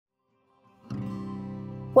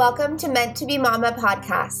Welcome to Meant to be Mama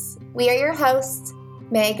podcasts. We are your hosts,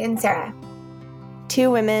 Meg and Sarah. Two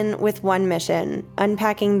women with one mission,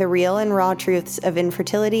 unpacking the real and raw truths of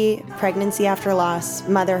infertility, pregnancy after loss,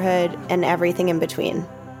 motherhood, and everything in between.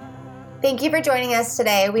 Thank you for joining us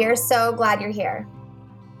today. We are so glad you're here.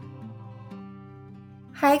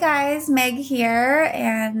 Hi guys, Meg here,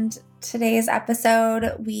 and today's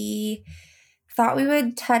episode we thought we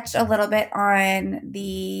would touch a little bit on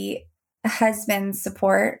the husband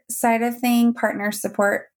support side of thing, partner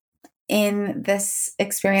support in this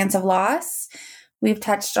experience of loss. We've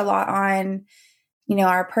touched a lot on,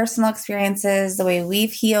 our personal experiences, the way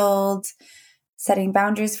we've healed, setting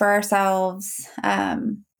boundaries for ourselves.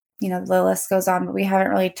 The list goes on, but we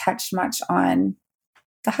haven't really touched much on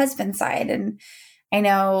the husband side. And I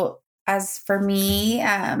know as for me,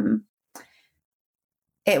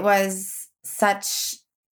 it was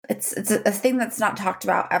it's a thing that's not talked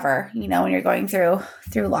about ever, when you're going through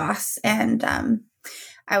loss. And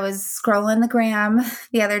I was scrolling the gram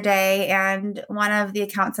the other day, and one of the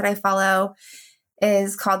accounts that I follow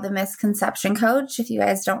is called The Misconception Coach. If you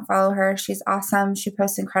guys don't follow her, she's awesome. She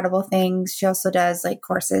posts incredible things. She also does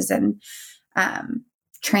courses and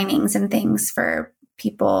trainings and things for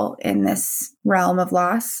people in this realm of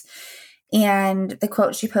loss. And the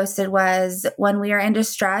quote she posted was, "When we are in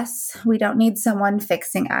distress, we don't need someone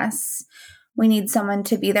fixing us. We need someone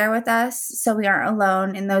to be there with us so we aren't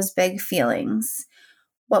alone in those big feelings.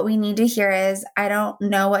 What we need to hear is, I don't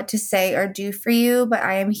know what to say or do for you, but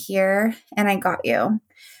I am here and I got you.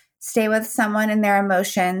 Stay with someone in their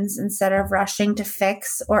emotions instead of rushing to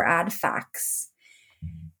fix or add facts."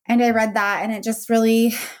 And I read that, and it just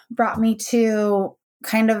really brought me to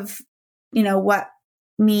kind of, what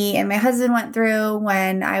me and my husband went through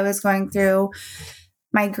when I was going through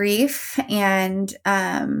my grief, and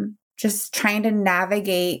just trying to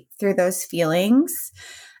navigate through those feelings.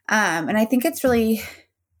 And I think it's really,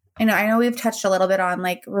 I know we've touched a little bit on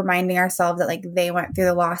reminding ourselves that they went through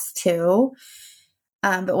the loss too.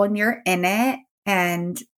 But when you're in it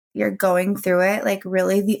and you're going through it,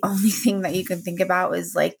 really the only thing that you can think about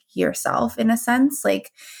is yourself, in a sense.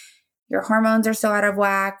 Your hormones are so out of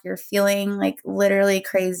whack. You're feeling literally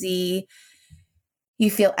crazy.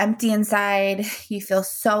 You feel empty inside. You feel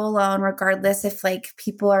so alone, regardless if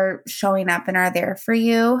people are showing up and are there for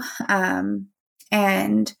you.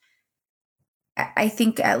 And I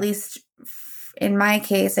think, at least in my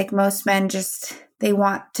case, most men they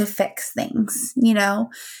want to fix things,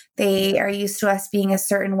 they are used to us being a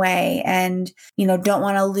certain way and, don't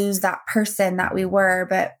want to lose that person that we were.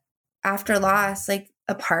 But after loss,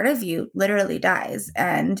 a part of you literally dies.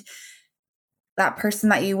 And that person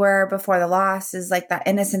that you were before the loss is that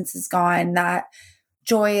innocence is gone. That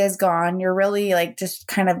joy is gone. You're really just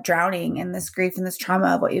kind of drowning in this grief and this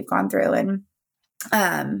trauma of what you've gone through. And,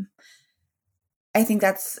 I think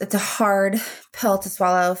it's a hard pill to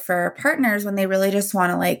swallow for partners when they really just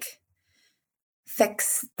want to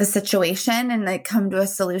fix the situation and come to a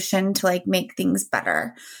solution to make things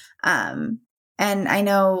better. And I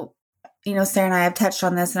know, Sarah and I have touched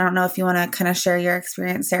on this. I don't know if you want to kind of share your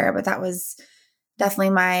experience, Sarah, but that was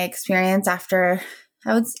definitely my experience after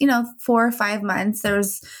I was, 4 or 5 months. There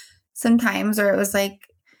was some times where it was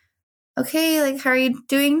okay, how are you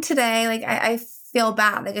doing today? I feel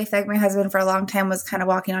bad. I feel my husband for a long time was kind of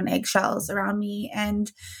walking on eggshells around me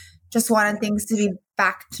and just wanted things to be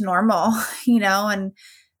back to normal, and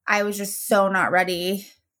I was just so not ready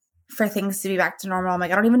for things to be back to normal. I'm I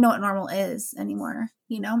don't even know what normal is anymore,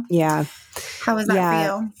 Yeah. How was that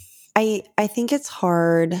for you? I think it's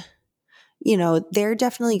hard. They're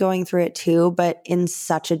definitely going through it too, but in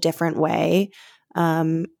such a different way.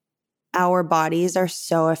 Our bodies are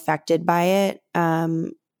so affected by it.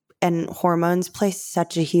 And hormones play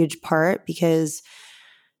such a huge part, because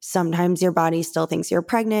sometimes your body still thinks you're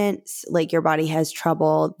pregnant, your body has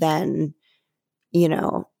trouble then,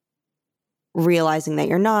 realizing that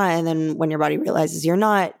you're not. And then when your body realizes you're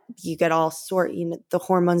not, you get all the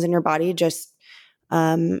hormones in your body just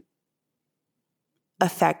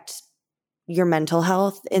affect your mental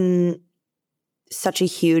health in such a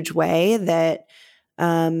huge way that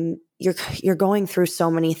you're going through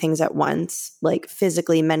so many things at once,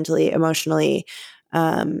 physically, mentally, emotionally.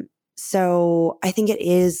 So I think it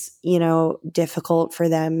is, difficult for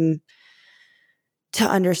them to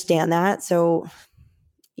understand that. So,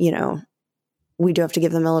 we do have to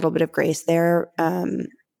give them a little bit of grace there.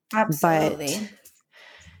 Absolutely. But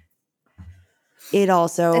it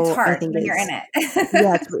also, it's hard I think when you're in it.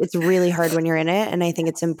 Yeah, it's really hard when you're in it. And I think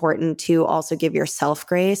it's important to also give yourself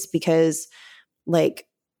grace, because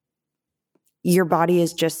your body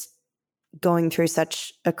is just going through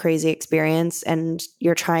such a crazy experience and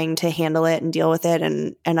you're trying to handle it and deal with it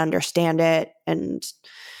and understand it. And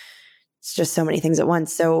it's just so many things at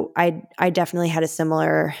once. So I definitely had a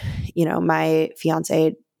similar, my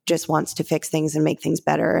fiance just wants to fix things and make things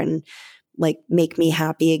better and like make me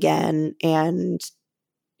happy again. And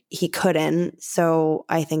he couldn't. So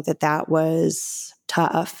I think that was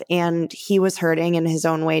tough, and he was hurting in his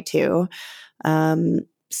own way too.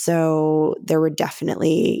 So there were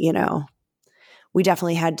definitely, we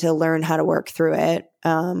definitely had to learn how to work through it,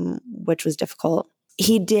 which was difficult.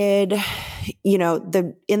 He did, in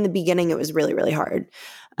the beginning, it was really, really hard.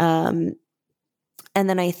 And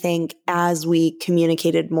then I think as we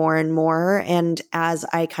communicated more and more, and as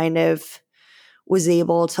I kind of was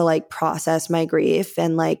able to like process my grief,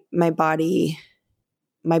 and like my body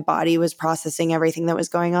was processing everything that was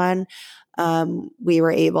going on, we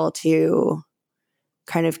were able to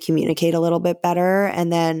kind of communicate a little bit better.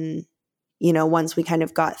 And then, once we kind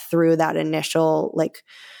of got through that initial like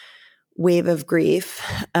wave of grief,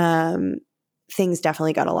 things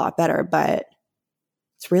definitely got a lot better, but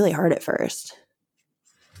it's really hard at first.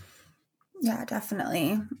 Yeah,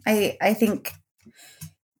 definitely. I think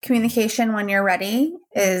communication when you're ready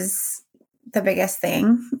is the biggest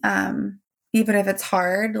thing. Even if it's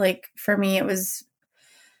hard, like for me,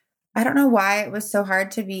 I don't know why it was so hard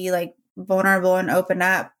to be like vulnerable and open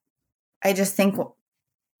up. I just think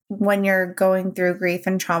when you're going through grief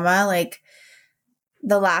and trauma, like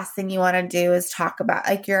the last thing you want to do is talk about,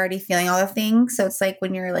 like you're already feeling all the things. So it's like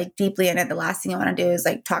when you're like deeply in it, the last thing you want to do is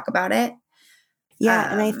like talk about it.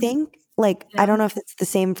 Yeah. And I think like, I don't know if it's the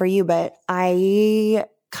same for you, but I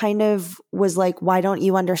kind of was like, why don't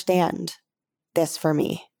you understand this for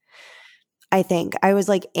me? I think I was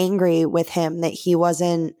like angry with him that he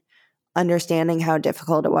wasn't understanding how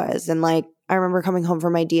difficult it was. And like, I remember coming home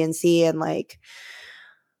from my DNC and like,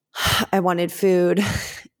 I wanted food,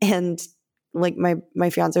 and like my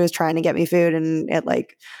fiance was trying to get me food, and it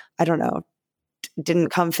like, I don't know, didn't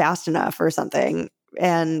come fast enough or something.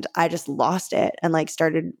 And I just lost it and like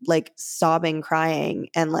started like sobbing, crying.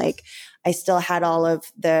 And like, I still had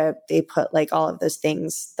they put like all of those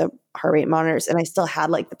things, the heart rate monitors, and I still had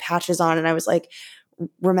like the patches on. And I was like,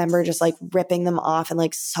 remember just like ripping them off and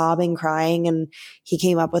like sobbing, crying. And he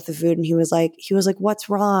came up with the food and he was like, what's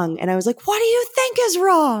wrong? And I was like, what do you think is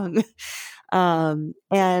wrong?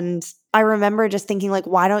 And I remember just thinking like,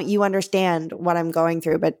 why don't you understand what I'm going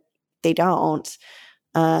through? But they don't.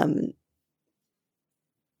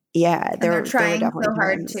 Yeah, they're trying so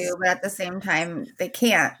hard to, but at the same time they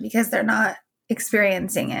can't because they're not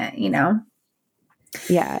experiencing it,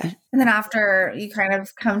 Yeah. And then after you kind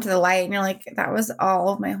of come to the light and you're like, that was all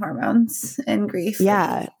of my hormones and grief.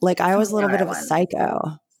 Yeah. Like I was a little bit of a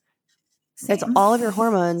psycho. Same. It's all of your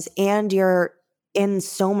hormones, and you're in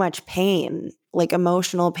so much pain, like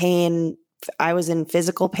emotional pain. I was in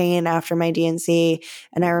physical pain after my DNC.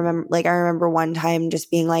 And I remember one time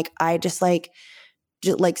just being like, I just like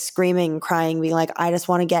screaming, crying, being like, I just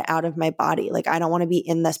want to get out of my body. Like, I don't want to be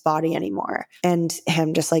in this body anymore. And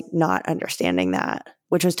him just like not understanding that,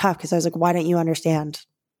 which was tough because I was like, why don't you understand?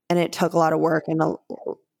 And it took a lot of work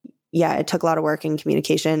it took a lot of work in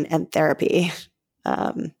communication and therapy.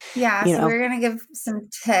 So we're going to give some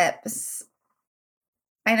tips.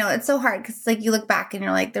 I know it's so hard because like you look back and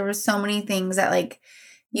you're like, there were so many things that like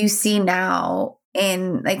you see now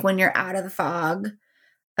in like when you're out of the fog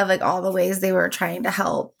of like all the ways they were trying to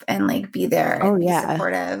help and like be there and be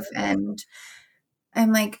supportive. And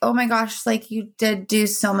I'm like, oh my gosh, like you did do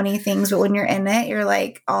so many things, but when you're in it, you're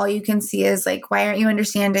like, all you can see is like, why aren't you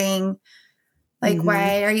understanding? Like,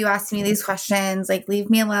 why are you asking me these questions? Like, leave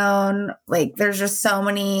me alone. Like, there's just so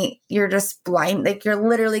many, you're just blind. Like, you're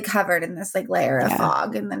literally covered in this like layer of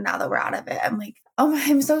fog. And then now that we're out of it, I'm like, oh my,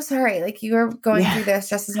 I'm so sorry. Like you were going through this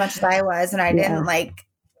just as much as I was. And I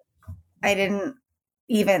didn't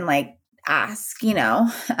even like ask,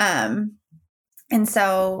 and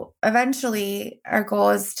so eventually our goal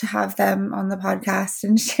is to have them on the podcast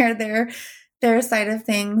and share their side of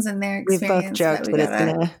things and their experience. We've both joked that it's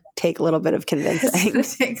going to take a little bit of convincing. It's going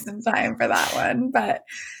to take some time for that one, but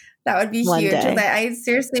that would be huge. I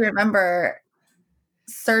seriously remember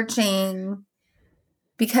searching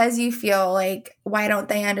because you feel like, why don't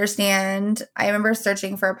they understand? I remember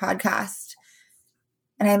searching for a podcast,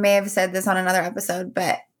 and I may have said this on another episode,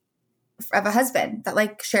 but of a husband that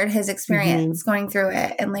like shared his experience going through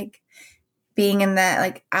it and like being in the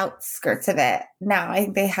like outskirts of it. Now I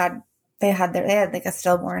think they had like a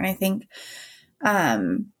stillborn, I think,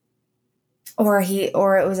 or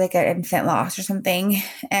it was like an infant loss or something.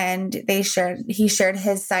 And he shared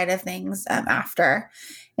his side of things after.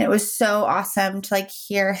 And it was so awesome to like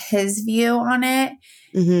hear his view on it.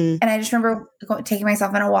 Mm-hmm. And I just remember taking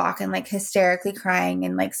myself on a walk and like hysterically crying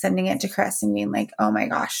and like sending it to Chris and being like, oh my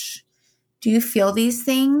gosh, do you feel these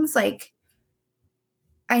things? Like,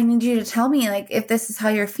 I need you to tell me like if this is how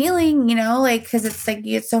you're feeling, you know, like, cause it's like,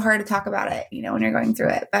 it's so hard to talk about it, you know, when you're going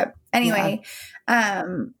through it. But anyway,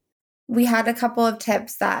 we had a couple of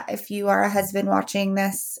tips that if you are a husband watching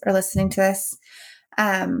this or listening to this,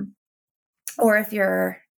 or if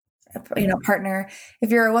you're, you know, partner,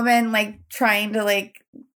 if you're a woman like trying to like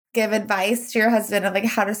give advice to your husband of like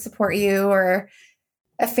how to support you, or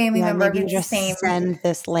a family member, maybe just send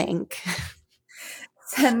this link.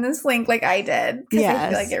 Send this link like I did, because I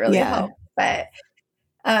feel like it really helped. But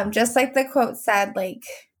just like the quote said, like,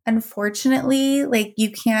 unfortunately, like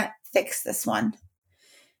you can't fix this one.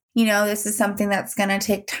 You know, this is something that's going to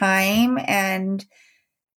take time, and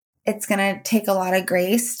it's going to take a lot of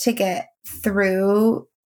grace to get through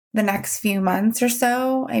the next few months or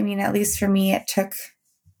so. I mean, at least for me, it took,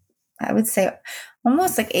 I would say,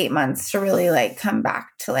 almost like 8 months to really like come back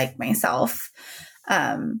to like myself.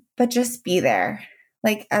 But just be there.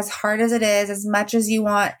 Like, as hard as it is, as much as you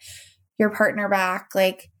want your partner back,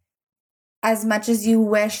 like as much as you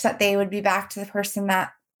wish that they would be back to the person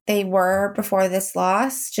that they were before this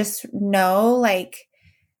loss, just know like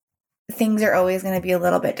things are always going to be a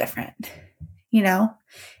little bit different, you know?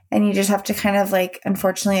 And you just have to kind of like,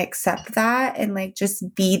 unfortunately, accept that and like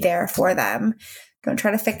just be there for them. Don't try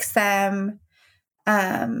to fix them.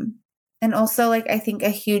 And also, like, I think a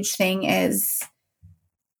huge thing is,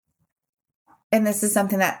 and this is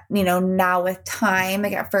something that, you know, now with time,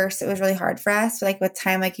 like at first it was really hard for us, but like with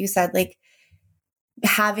time, like you said, like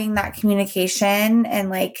having that communication and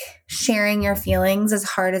like sharing your feelings, as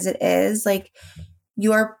hard as it is, like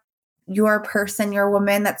your person, your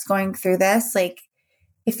woman that's going through this, like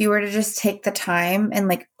if you were to just take the time and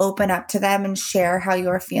like open up to them and share how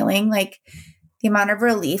you're feeling, like the amount of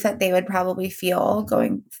relief that they would probably feel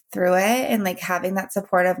going through it, and like having that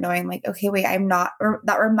support of knowing like, okay, wait, I'm not, or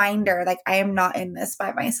that reminder, like I am not in this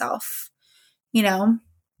by myself, you know?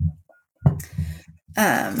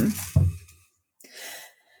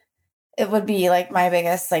 It would be like my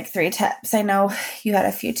biggest like 3 tips. I know you had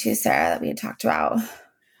a few too, Sarah, that we had talked about.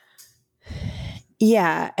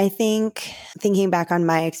 Yeah, I think thinking back on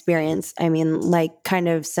my experience, I mean, like kind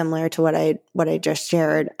of similar to what I just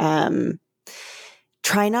shared,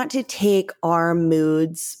 try not to take our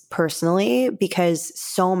moods personally, because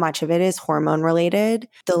so much of it is hormone related.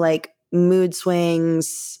 The like mood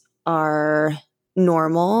swings are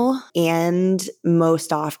normal and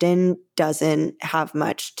most often doesn't have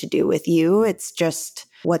much to do with you. It's just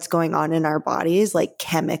what's going on in our bodies, like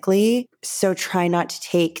chemically. So try not to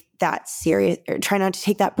take that serious, or try not to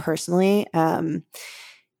take that personally. And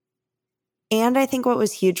I think what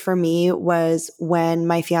was huge for me was when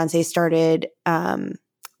my fiance started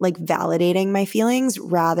like validating my feelings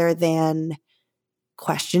rather than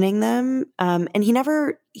questioning them. And he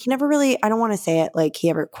never really, I don't want to say it like he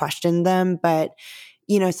ever questioned them, but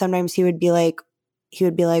you know, sometimes he would be like,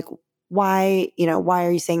 why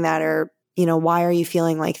are you saying that? Or, you know, why are you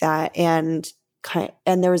feeling like that? And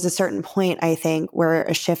there was a certain point, I think, where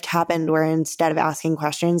a shift happened where instead of asking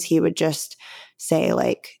questions, he would just say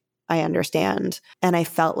like, I understand. And I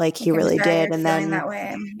felt like he really did. And then that way,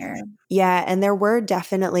 I'm here. Yeah. And there were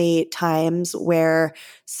definitely times where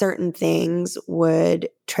certain things would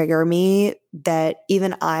trigger me that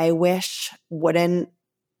even I wish wouldn't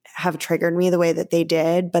have triggered me the way that they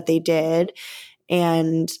did, but they did.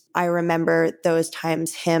 And I remember those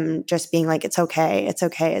times him just being like, it's okay. It's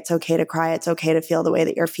okay. It's okay to cry. It's okay to feel the way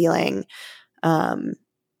that you're feeling. And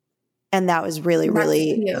that was really,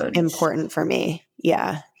 really huge. Important for me.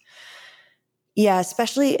 Yeah. Yeah.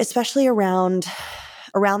 Especially around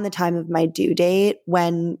the time of my due date,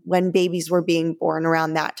 when babies were being born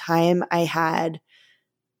around that time, I had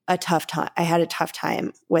a tough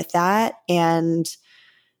time with that. And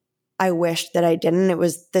I wished that I didn't. It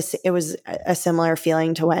was a similar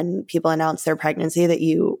feeling to when people announce their pregnancy, that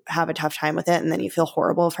you have a tough time with it and then you feel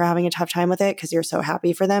horrible for having a tough time with it because you're so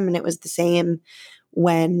happy for them. And it was the same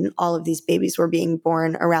when all of these babies were being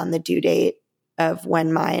born around the due date of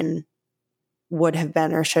when mine would have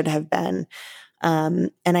been or should have been.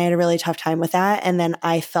 And I had a really tough time with that. And then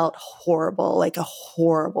I felt horrible, like a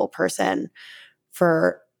horrible person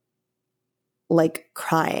for like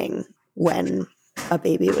crying when a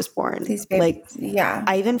baby was born. Like, yeah,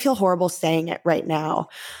 I even feel horrible saying it right now.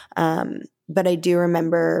 But I do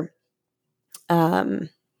remember, I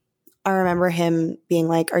remember him being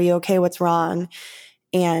like, are you okay? What's wrong?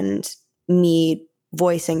 And me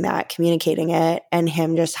voicing that, communicating it, and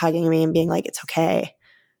him just hugging me and being like, it's okay.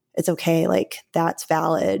 it's okay. Like, that's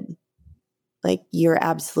valid. Like, you're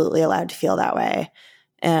absolutely allowed to feel that way.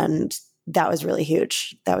 And that was really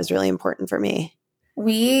huge. That was really important for me.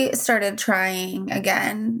 We started trying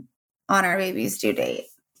again on our baby's due date.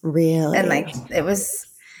 Really? And like, it was,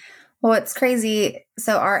 well, it's crazy.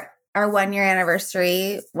 So our 1 year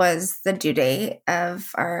anniversary was the due date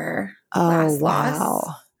of our last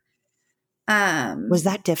loss. Was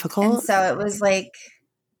that difficult? And so it was like,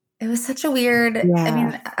 it was such a weird, I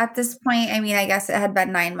mean, at this point, I mean, I guess it had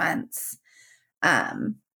been 9 months.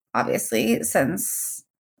 Obviously since,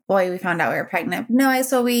 we found out we were pregnant. No, I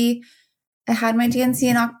had my DNC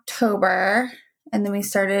in October, and then we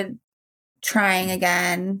started trying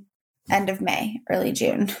again end of May, early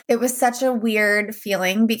June. It was such a weird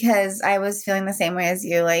feeling because I was feeling the same way as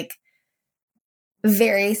you, like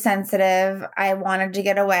very sensitive. I wanted to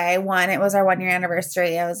get away. One, it was our 1 year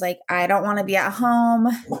anniversary. I was like, I don't want to be at home.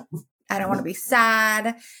 I don't want to be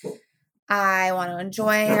sad. I want to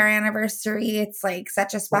enjoy our anniversary. It's like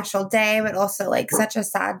such a special day, but also like such a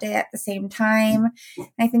sad day at the same time.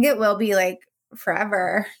 I think it will be like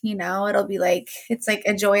forever, it'll be like, it's like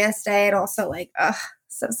a joyous day and also like,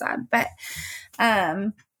 so sad. But,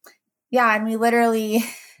 and we literally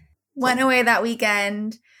went away that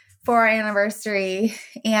weekend for our anniversary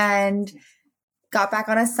and got back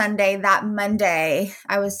on a Sunday. That Monday,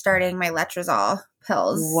 I was starting my letrozole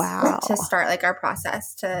pills to start like our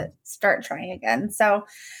process to start trying again. So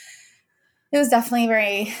it was definitely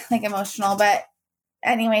very like emotional. But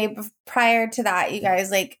anyway, prior to that, you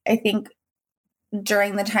guys, like, I think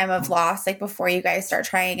during the time of loss, like before you guys start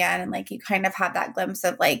trying again, and like you kind of have that glimpse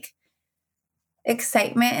of like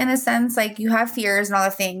excitement in a sense, like you have fears and all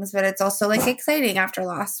the things, but it's also like exciting after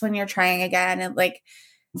loss when you're trying again and like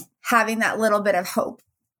having that little bit of hope,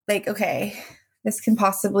 like, okay, this can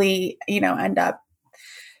possibly, end up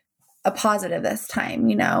a positive this time,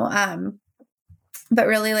 but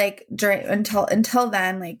really like until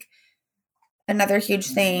then, like another huge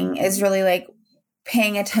thing is really like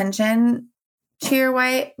paying attention to your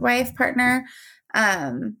wife partner,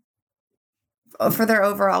 for their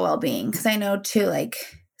overall well-being. Cause I know too, like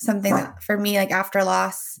something that for me, like after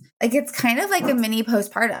loss, like it's kind of like a mini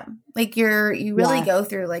postpartum. Like you really go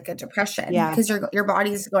through like a depression because your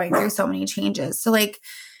body's going through so many changes. So like,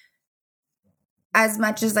 as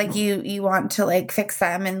much as like you want to like fix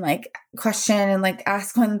them and like question and like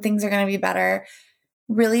ask when things are going to be better,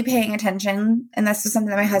 really paying attention. And this was something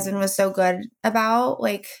that my husband was so good about,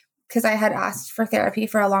 like, because I had asked for therapy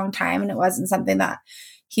for a long time and it wasn't something that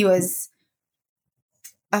he was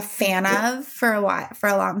a fan of for a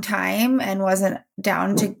long time and wasn't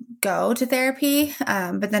down to go to therapy.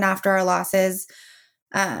 But then after our losses,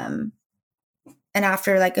 and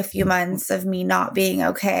after like a few months of me not being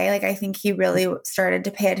okay, like I think he really started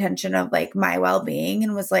to pay attention of like my well-being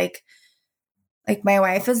and was like my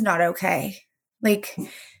wife is not okay. Like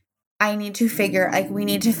I need to we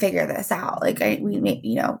need to figure this out. Like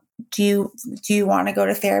do you want to go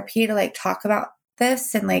to therapy to like talk about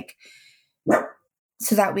this and like,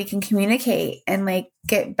 so that we can communicate and like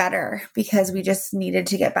get better because we just needed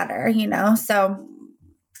to get better, So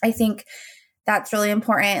I think that's really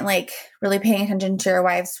important, like really paying attention to your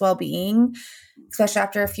wife's well-being, especially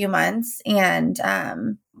after a few months and,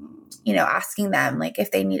 asking them like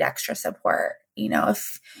if they need extra support,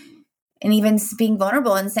 and even being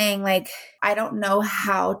vulnerable and saying like, I don't know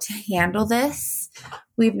how to handle this.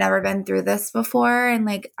 We've never been through this before. And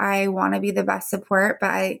like, I want to be the best support, but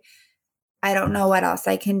I don't know what else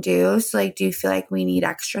I can do. So like, do you feel like we need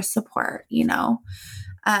extra support,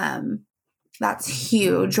 That's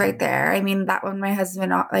huge right there. I mean, that when my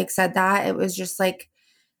husband like said that, it was just like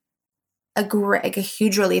a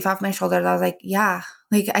huge relief off my shoulders. I was like, yeah,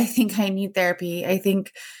 like I think I need therapy. I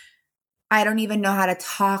think I don't even know how to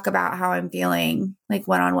talk about how I'm feeling like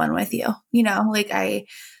one-on-one with you,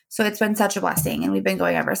 so it's been such a blessing and we've been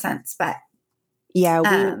going ever since. But yeah,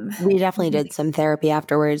 we definitely did some therapy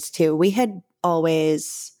afterwards too. We had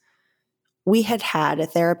had a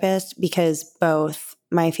therapist because both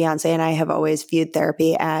my fiance and I have always viewed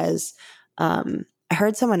therapy as, I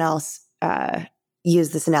heard someone else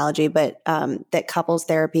use this analogy, but that couples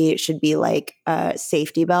therapy should be like a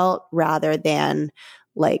safety belt rather than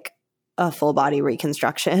like a full body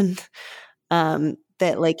reconstruction.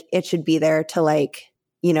 That like it should be there to like,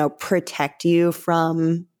 protect you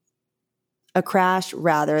from a crash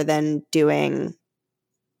rather than doing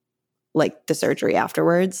like the surgery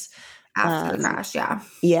afterwards. After the crash, yeah.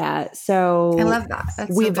 Yeah. So I love that.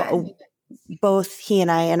 That's so good. Both he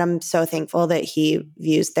and I, and I'm so thankful that he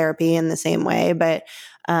views therapy in the same way, but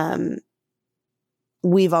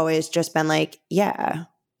we've always just been like, yeah,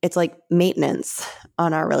 it's like maintenance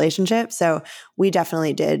on our relationship. So we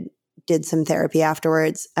definitely did some therapy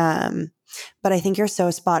afterwards. But I think you're so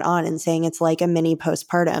spot on in saying it's like a mini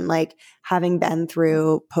postpartum. Like having been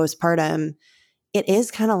through postpartum, it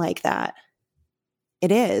is kind of like that.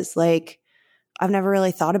 It is like, I've never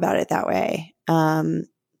really thought about it that way.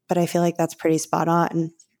 But I feel like that's pretty spot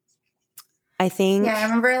on. I think. Yeah, I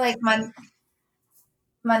remember like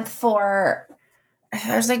month 4.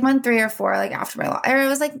 It was like month 3 or 4, like after my or it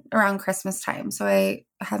was like around Christmas time. So I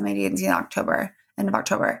had my D&C in October, end of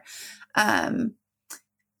October. Remember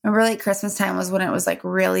like Christmas time was when it was like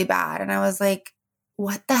really bad. And I was like,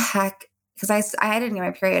 what the heck? Because I didn't get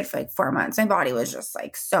my period for like 4 months. My body was just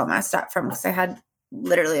like so messed up because I had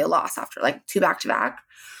literally a loss after like 2 back-to-back.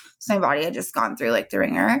 So my body had just gone through like the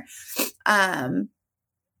ringer.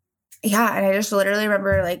 Yeah. And I just literally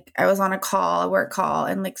remember like I was on a work call,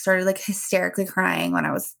 and like started like hysterically crying when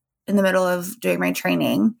I was in the middle of doing my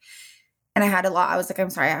training. And I was like, I'm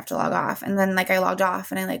sorry, I have to log off. And then like I logged off,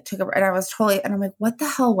 and I like and I was and I'm like, what the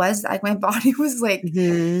hell was that? Like my body was like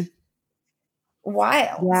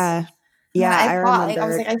wild. Yeah. Yeah. I remember. Like, I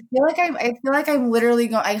was like, I feel like I'm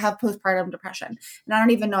literally I have postpartum depression, and I don't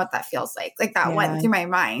even know what that feels like. Like that went through my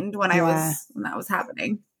mind when that was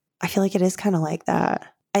happening. I feel like it is kind of like that.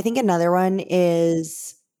 I think another one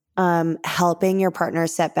is helping your partner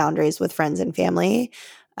set boundaries with friends and family.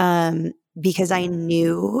 Because I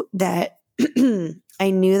knew that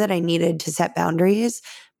I needed to set boundaries,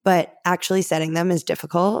 but actually setting them is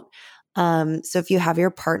difficult. So if you have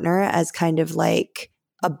your partner as kind of like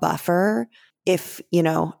a buffer, if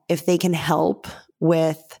they can help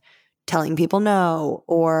with telling people no,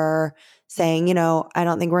 or saying, I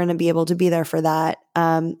don't think we're going to be able to be there for that.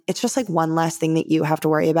 It's just like one less thing that you have to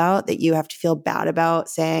worry about, that you have to feel bad about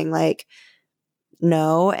saying like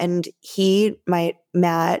no. And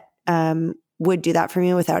Matt would do that for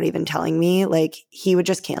me without even telling me. Like he would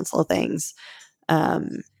just cancel things.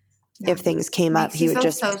 If things came up, he would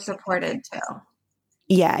just so supported too.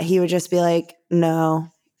 Yeah. He would just be like, no,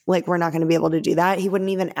 like we're not going to be able to do that. He wouldn't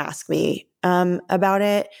even ask me about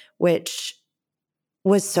it, which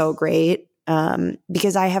was so great.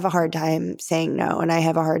 Because I have a hard time saying no, and I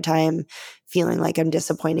have a hard time feeling like I'm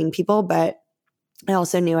disappointing people, but I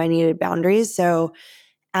also knew I needed boundaries. So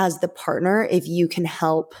as the partner, if you can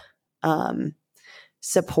help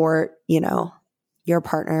support, your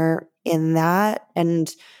partner in that,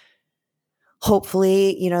 and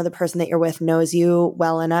hopefully, the person that you're with knows you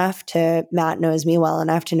well enough Matt knows me well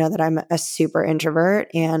enough to know that I'm a super introvert,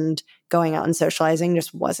 and going out and socializing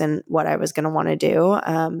just wasn't what I was going to want to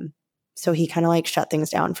do. So he kind of like shut things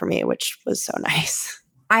down for me, which was so nice.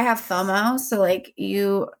 I have FOMO. So like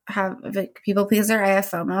you have like people pleaser. I have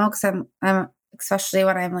FOMO because I'm especially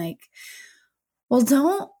when I'm like, well,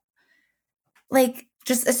 don't like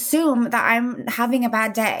just assume that I'm having a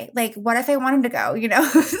bad day. Like, what if I wanted to go,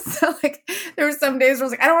 So like there were some days where I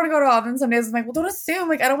was like, I don't want to go at all. And some days I'm like, well, don't assume,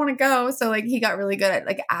 like, I don't want to go. So like he got really good at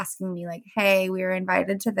like asking me like, hey, we were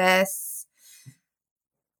invited to this.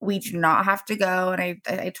 We do not have to go. And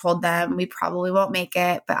I told them we probably won't make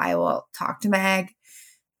it, but I will talk to Meg.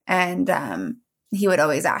 And he would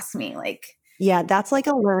always ask me like, yeah, that's like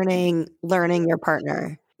a learning your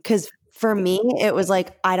partner. Because for me, it was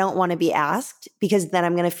like, I don't want to be asked, because then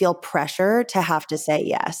I'm going to feel pressure to have to say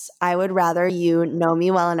yes. I would rather you know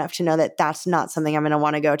me well enough to know that that's not something I'm going to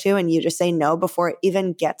want to go to, and you just say no before it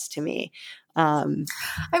even gets to me. I'm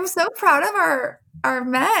so proud of our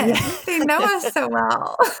men. Yeah. They know us so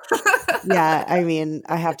well. Yeah, I mean,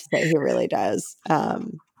 I have to say he really does.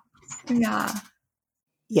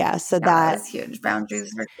 Yeah, so that's huge.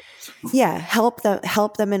 Boundaries are huge. Yeah, help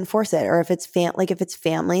them enforce it. Or if it's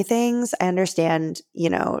family things, I understand,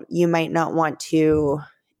 you might not want to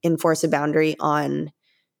enforce a boundary on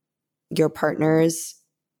your partner's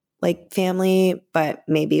like family, but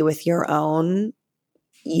maybe with your own,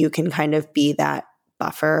 you can kind of be that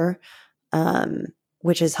buffer,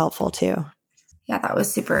 which is helpful too. Yeah, that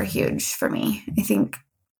was super huge for me. I think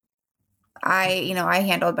I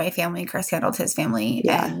handled my family, Chris handled his family,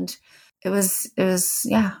 and it was,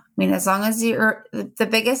 yeah. I mean, as long as the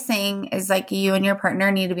biggest thing is like you and your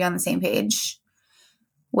partner need to be on the same page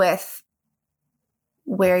with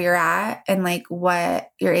where you're at and like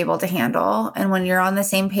what you're able to handle. And when you're on the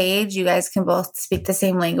same page, you guys can both speak the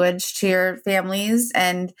same language to your families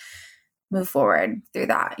and move forward through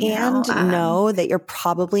that. And know that you're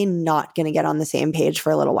probably not going to get on the same page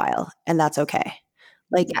for a little while. And that's okay.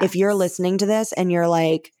 Like if you're listening to this and you're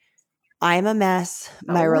like, I'm a mess,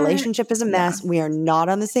 my relationship is a mess, we are not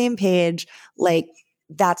on the same page, like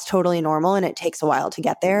that's totally normal. And it takes a while to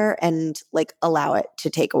get there, and like allow it to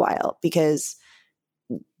take a while, because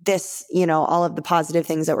this, all of the positive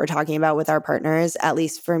things that we're talking about with our partners, at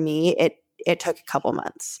least for me, it took a couple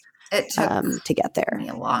months to get there. Me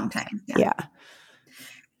a long time. Yeah.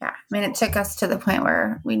 I mean, it took us to the point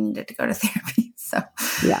where we needed to go to therapy. So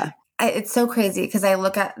yeah, it's so crazy because I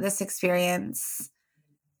look at this experience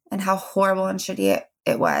and how horrible and shitty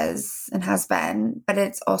it was and has been, but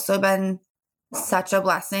it's also been such a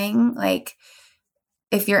blessing. Like,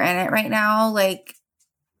 if you're in it right now, like,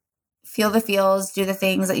 feel the feels, do the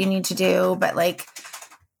things that you need to do. But like,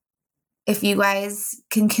 if you guys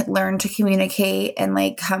can learn to communicate and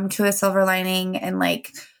like come to a silver lining and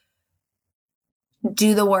like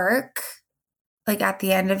do the work, like at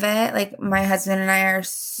the end of it, like my husband and I are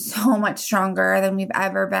so much stronger than we've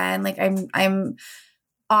ever been. Like I'm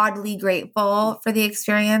oddly grateful for the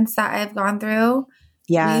experience that I've gone through.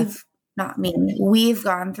 Yeah. We've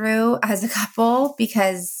gone through as a couple,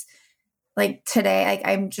 because like today, like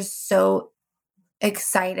I'm just so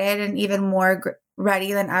excited and even more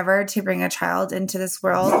ready than ever to bring a child into this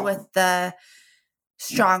world with the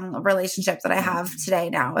strong relationship that I have today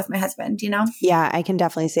now with my husband, Yeah, I can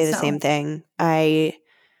definitely say the same thing.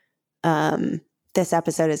 This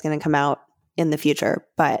episode is going to come out in the future,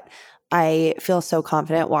 but I feel so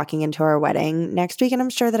confident walking into our wedding next week. And I'm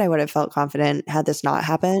sure that I would have felt confident had this not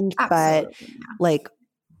happened. Absolutely, but like,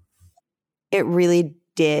 it really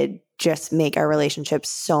did just make our relationship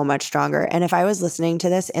so much stronger. And if I was listening to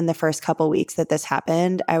this in the first couple weeks that this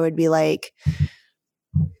happened, I would be like,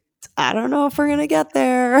 I don't know if we're going to get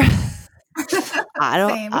there. I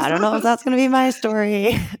don't know if that's going to be my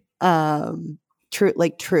story.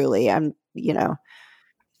 Truly, I'm,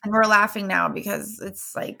 and we're laughing now because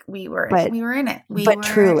it's like we were in it.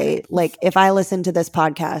 Truly, like if I listened to this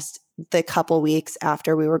podcast the couple weeks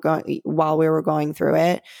after while we were going through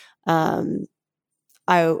it, I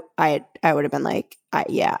would have been like,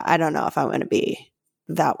 I don't know if I'm going to be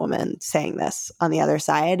that woman saying this on the other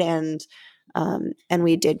side. And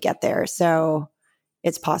we did get there. So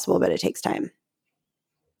it's possible, but it takes time.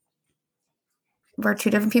 We're two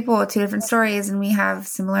different people with two different stories, and we have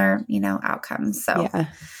similar, outcomes. So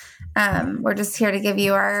we're just here to give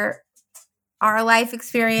you our life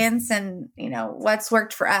experience and, what's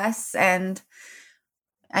worked for us. And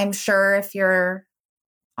I'm sure if you're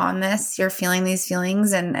on this, you're feeling these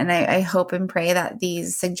feelings. And I hope and pray that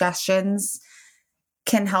these suggestions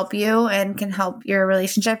can help you and can help your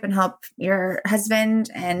relationship and help your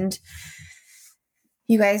husband, and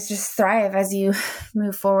you guys just thrive as you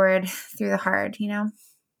move forward through the hard,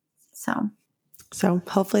 So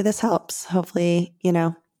hopefully this helps. Hopefully,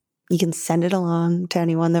 you can send it along to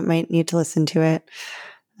anyone that might need to listen to it.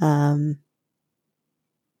 Yeah.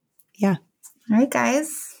 All right, guys.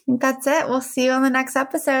 I think that's it. We'll see you on the next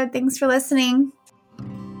episode. Thanks for listening.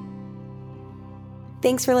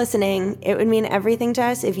 Thanks for listening. It would mean everything to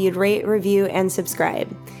us if you'd rate, review, and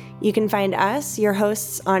subscribe. You can find us, your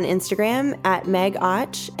hosts, on Instagram at Meg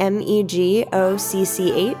Och, MEGOCCH,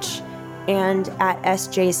 and at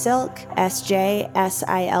SJSilk,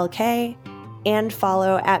 SJSILK, and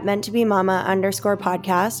follow at Meant to Be Mama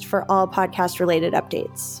 _podcast for all podcast related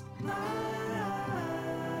updates.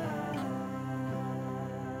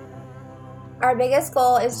 Our biggest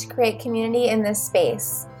goal is to create community in this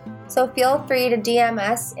space. So feel free to DM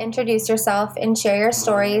us, introduce yourself, and share your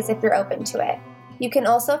stories if you're open to it. You can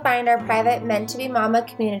also find our private Meant to Be Mama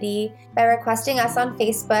community by requesting us on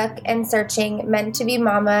Facebook and searching Meant to Be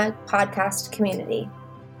Mama podcast community.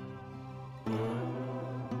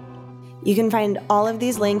 You can find all of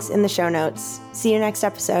these links in the show notes. See you next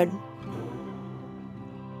episode.